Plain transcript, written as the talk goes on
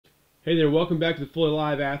Hey there, welcome back to the Fully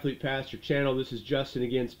Live Athlete Pastor channel. This is Justin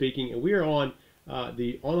again speaking, and we are on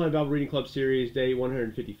the Online Bible Reading Club series, day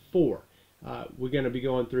 154. We're going to be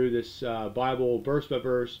going through this Bible verse by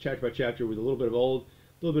verse, chapter by chapter, with a little bit of Old,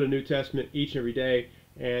 a little bit of New Testament each and every day,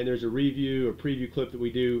 and there's a review or preview clip that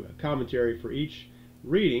we do, a commentary for each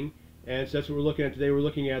reading, and so that's what we're looking at today. We're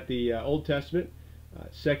looking at the Old Testament,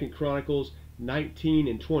 2 Chronicles 19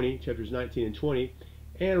 and 20, chapters 19 and 20,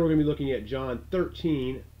 and we're going to be looking at John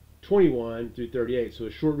 13, 21 through 38, so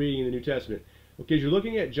a short reading in the New Testament. Okay, as you're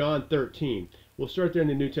looking at John 13, we'll start there in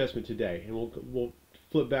the New Testament today, and we'll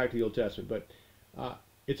flip back to the Old Testament. But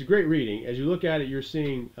it's a great reading. As you look at it, you're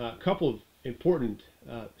seeing a couple of important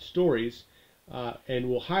stories, and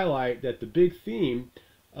we'll highlight that the big theme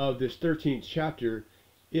of this 13th chapter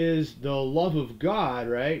is the love of God,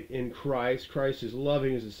 right, in Christ. Christ is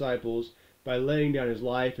loving his disciples by laying down his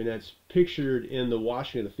life, and that's pictured in the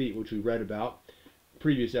washing of the feet, which we read about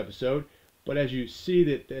previous episode. But as you see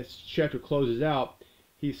that this chapter closes out,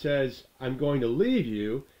 he says, I'm going to leave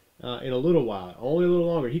you in a little while, only a little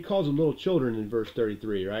longer. He calls them little children in verse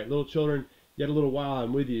 33, right? Little children, yet a little while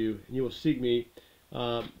I'm with you, and you will seek me,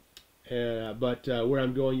 but where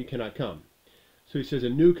I'm going you cannot come. So he says, a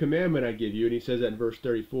new commandment I give you, and he says that in verse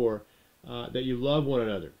 34, that you love one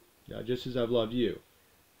another, just as I've loved you.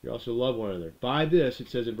 You also love one another. By this, it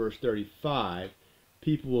says in verse 35,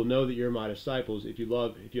 people will know that you're my disciples if you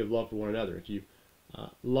have love for one another, if you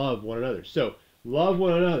love one another. So, love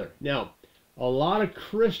one another. Now, a lot of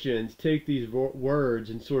Christians take these words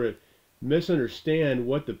and sort of misunderstand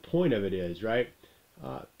what the point of it is, right?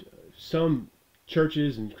 Some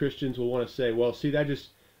churches and Christians will want to say, well, see, that just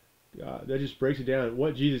breaks it down.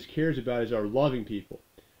 What Jesus cares about is our loving people.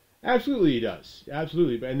 Absolutely, he does.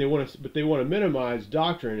 Absolutely, and they want to minimize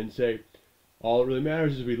doctrine and say all that really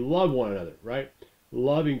matters is we love one another, right?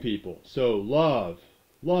 Loving people. So love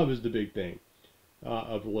is the big thing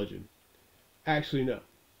of religion. Actually, no,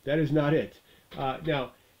 that is not it.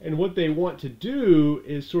 Now, and what they want to do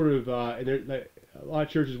is sort of, a lot of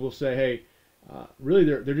churches will say, hey, really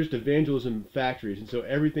they're just evangelism factories, and so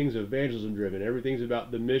everything's evangelism driven. Everything's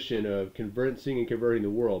about the mission of convincing and converting the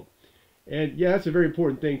world. And yeah, that's a very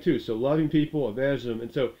important thing too. So loving people, evangelism,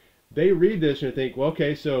 and so they read this and think, well,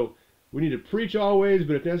 okay, so we need to preach always,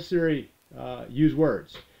 but if necessary, use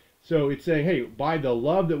words. So it's saying, hey, by the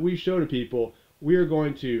love that we show to people, we are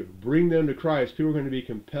going to bring them to Christ. People are going to be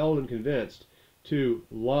compelled and convinced to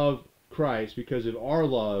love Christ because of our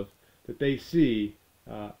love that they see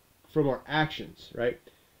from our actions, right?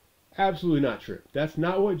 Absolutely not true. That's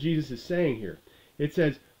not what Jesus is saying here. It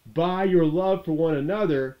says, by your love for one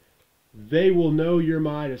another, they will know you're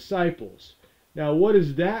my disciples. Now, what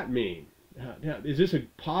does that mean? Now, is this a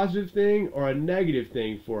positive thing or a negative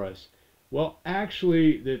thing for us? Well,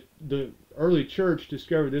 actually, the early church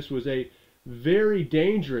discovered this was a very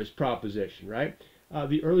dangerous proposition, right?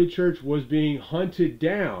 The early church was being hunted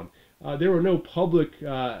down. There were no public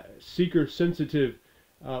seeker-sensitive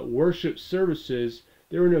worship services.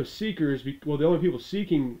 There were no seekers. Well, the only people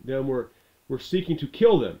seeking them were seeking to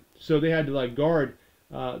kill them. So they had to guard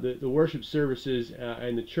the worship services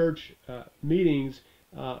and the church meetings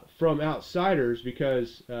from outsiders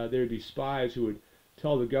because there would be spies who would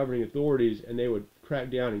tell the governing authorities, and they would crack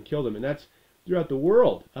down and kill them. And that's throughout the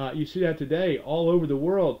world. You see that today all over the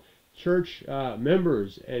world. Church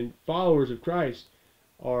members and followers of Christ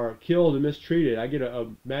are killed and mistreated. I get a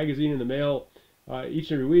magazine in the mail each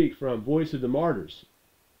and every week from Voice of the Martyrs,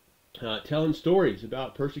 telling stories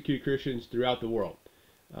about persecuted Christians throughout the world.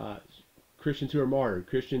 Christians who are martyred,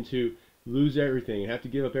 Christians who lose everything, have to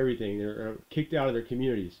give up everything. They're kicked out of their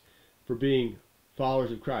communities for being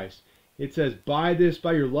followers of Christ. It says, by this,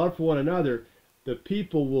 by your love for one another, the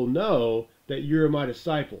people will know that you're my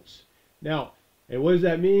disciples. Now, and what does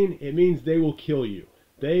that mean? It means they will kill you.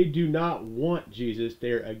 They do not want Jesus.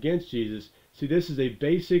 They are against Jesus. See, this is a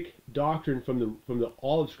basic doctrine from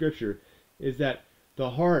all of Scripture, is that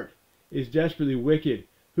the heart is desperately wicked.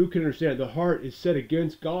 Who can understand? The heart is set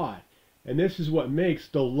against God. And this is what makes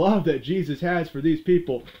the love that Jesus has for these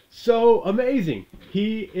people so amazing.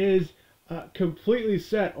 He is completely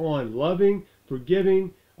set on loving,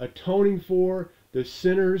 forgiving, atoning for the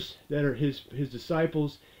sinners that are his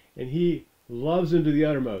disciples, and he loves them to the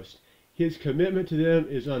uttermost. His commitment to them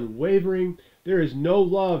is unwavering. There is no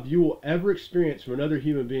love you will ever experience from another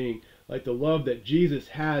human being like the love that Jesus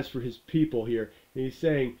has for his people here. And he's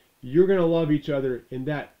saying, you're going to love each other in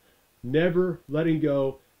that never letting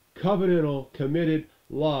go, covenantal, committed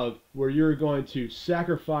love where you're going to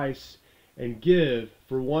sacrifice and give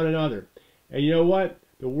for one another. And you know what?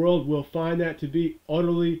 The world will find that to be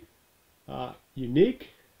utterly unique,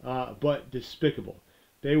 but despicable.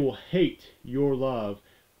 they will hate your love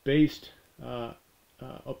based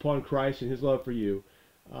upon Christ and His love for you,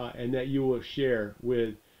 and that you will share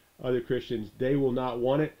with other Christians. They will not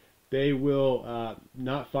want it. They will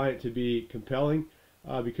not find it to be compelling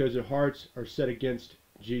because their hearts are set against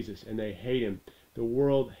Jesus and they hate Him. The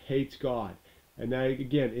world hates God. And that,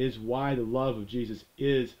 again, is why the love of Jesus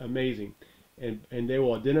is amazing. And they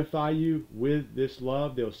will identify you with this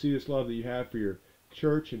love. They'll see this love that you have for your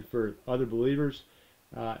church and for other believers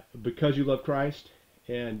because you love Christ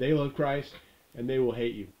and they love Christ, and they will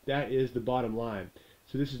hate you. That is the bottom line.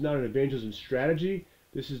 So this is not an evangelism strategy.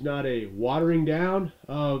 This is not a watering down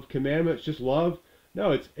of commandments, just love.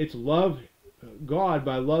 No, it's love God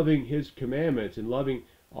by loving His commandments and loving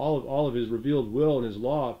all of His revealed will and His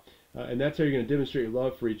law. And that's how you're going to demonstrate your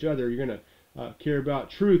love for each other. You're going to care about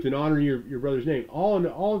truth and honor your brother's name. All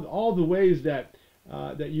the ways that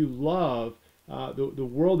you love the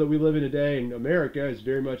world that we live in today in America is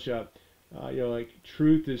very much like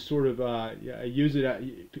truth is sort of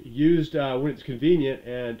used when it's convenient,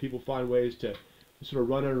 and people find ways to sort of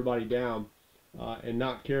run everybody down and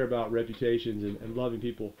not care about reputations and loving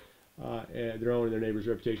people and their own and their neighbor's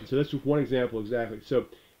reputation. So that's just one example exactly. So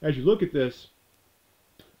as you look at this,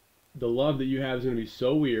 the love that you have is going to be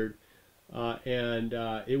so weird, and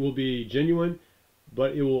it will be genuine,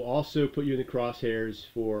 but it will also put you in the crosshairs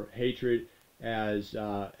for hatred, as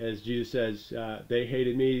Jesus says, they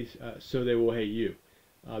hated me, so they will hate you,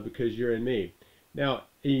 because you're in me. Now,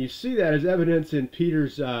 you see that as evidence in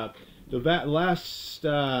Peter's the last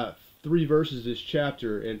 3 verses of this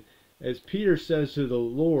chapter, and as Peter says to the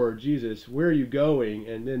Lord Jesus, "Where are you going?"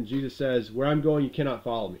 And then Jesus says, "Where I'm going, you cannot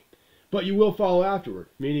follow me, but you will follow afterward,"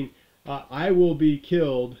 meaning I will be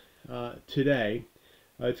killed today.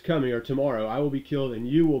 It's coming, or tomorrow. I will be killed, and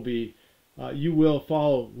you will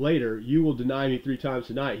follow later. You will deny me 3 times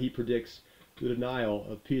tonight. He predicts the denial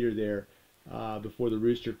of Peter there before the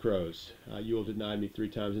rooster crows. You will deny me 3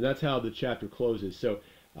 times, and that's how the chapter closes. So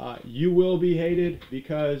you will be hated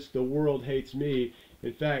because the world hates me.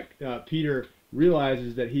 In fact, Peter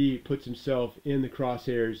realizes that he puts himself in the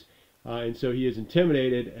crosshairs, and so he is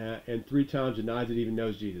intimidated and 3 times denies that he even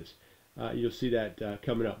knows Jesus. You'll see that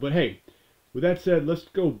coming up. But hey, with that said, let's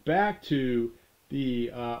go back to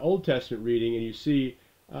the Old Testament reading, and you see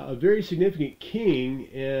a very significant king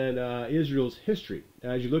in Israel's history.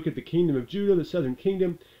 As you look at the kingdom of Judah, the southern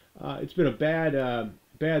kingdom, it's been a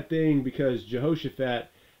bad thing because Jehoshaphat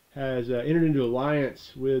has entered into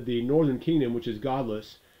alliance with the northern kingdom, which is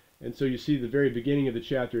godless. And so you see the very beginning of the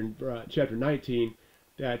chapter, in chapter 19,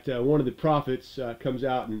 that one of the prophets comes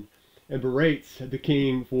out and berates the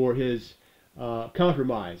king for his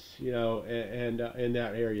compromise, and in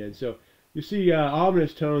that area. And so you see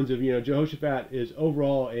ominous tones of, Jehoshaphat is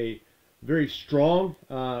overall a very strong,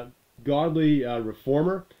 godly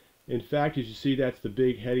reformer. In fact, as you see, that's the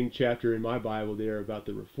big heading chapter in my Bible there about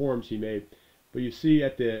the reforms he made. But you see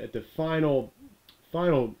at the final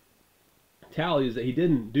tally is that he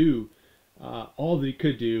didn't do all that he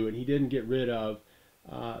could do, and he didn't get rid of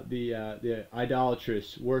the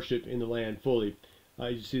idolatrous worship in the land fully.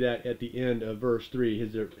 You see that at the end of verse 3.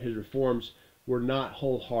 His reforms were not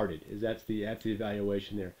wholehearted. That's the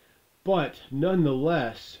evaluation there. But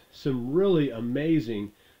nonetheless, some really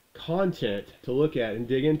amazing content to look at and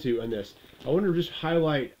dig into in this. I want to just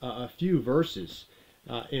highlight a few verses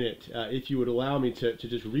in it, if you would allow me to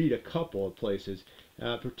just read a couple of places,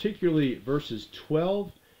 particularly verses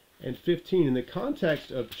 12 and 15. In the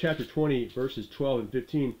context of chapter 20, verses 12 and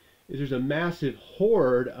 15, is there's a massive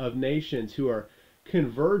horde of nations who are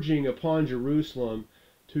converging upon Jerusalem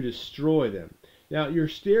to destroy them. Now, you're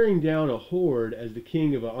staring down a horde as the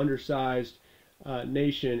king of an undersized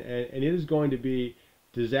nation, and it is going to be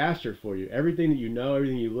disaster for you. Everything that you know,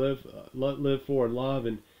 everything you live for and love,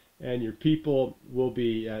 and your people will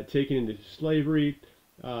be taken into slavery.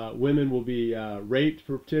 Women will be raped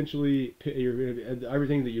potentially.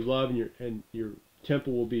 Everything that you love and your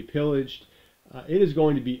temple will be pillaged. It is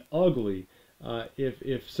going to be ugly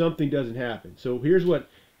if something doesn't happen. So here's what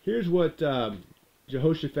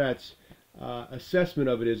Jehoshaphat's assessment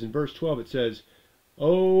of it is. In verse 12 it says,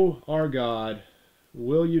 "O our God,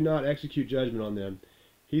 will you not execute judgment on them?"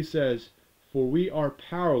 He says, "For we are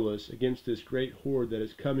powerless against this great horde that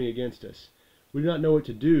is coming against us. We do not know what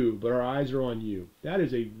to do, but our eyes are on you." That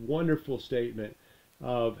is a wonderful statement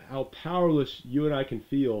of how powerless you and I can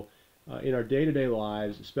feel in our day-to-day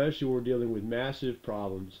lives, especially when we're dealing with massive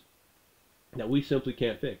problems that we simply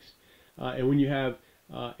can't fix. And when you have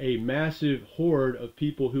a massive horde of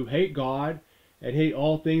people who hate God and hate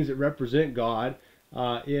all things that represent God,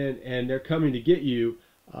 and they're coming to get you,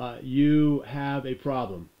 you have a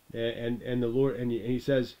problem. And the Lord, and he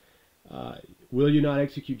says, will you not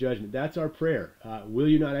execute judgment? That's our prayer. Will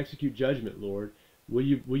you not execute judgment, Lord? Will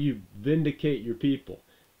you vindicate your people?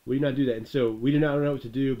 Will you not do that? And so we do not know what to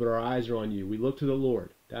do, but our eyes are on you. We look to the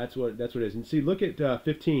Lord. That's what it is. And see, look at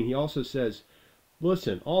 15. He also says,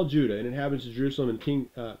 listen, all Judah and inhabitants of Jerusalem and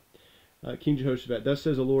King Jehoshaphat, thus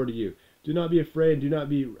says the Lord to you, do not be afraid and do not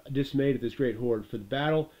be dismayed at this great horde, for the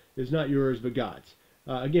battle is not yours but God's.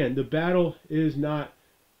 Again, the battle is not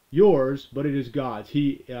yours, but it is God's.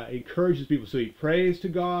 He encourages people. So he prays to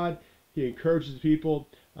God. He encourages people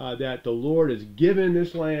that the Lord has given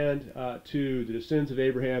this land to the descendants of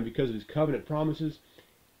Abraham because of his covenant promises,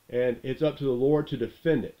 and it's up to the Lord to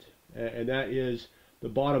defend it. And that is the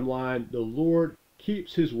bottom line. The Lord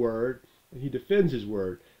keeps his word, and he defends his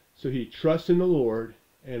word. So he trusts in the Lord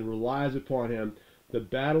and relies upon him. The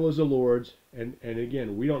battle is the Lord's, and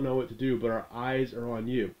again, we don't know what to do, but our eyes are on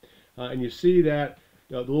you. And you see that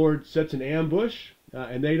the Lord sets an ambush,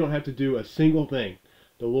 and they don't have to do a single thing.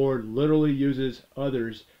 The Lord literally uses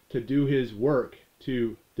others to do his work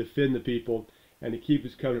to defend the people and to keep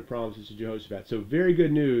his covenant promises to Jehoshaphat. So very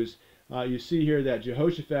good news. You see here that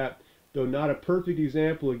Jehoshaphat, though not a perfect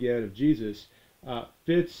example again of Jesus,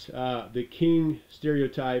 fits the king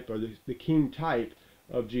stereotype, or the king type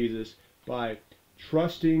of Jesus, by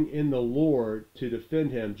trusting in the Lord to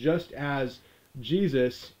defend him, just as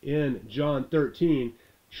Jesus in John 13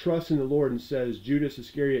 trusts in the Lord and says, Judas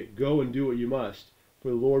Iscariot, go and do what you must, for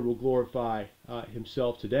the Lord will glorify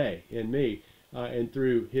himself today in me, and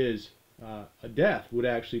through his death would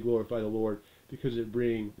actually glorify the Lord, because it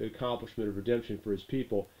bring the accomplishment of redemption for his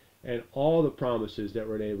people, and all the promises that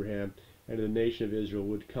were in Abraham and to the nation of Israel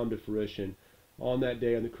would come to fruition on that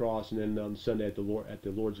day on the cross, and then on Sunday at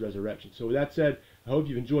the Lord's resurrection. So with that said, I hope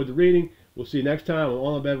you've enjoyed the reading. We'll see you next time on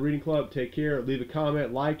Online Bible Reading Club. Take care. Leave a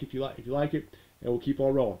comment, like if you like it, and we'll keep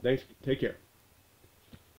on rolling. Thanks. Take care.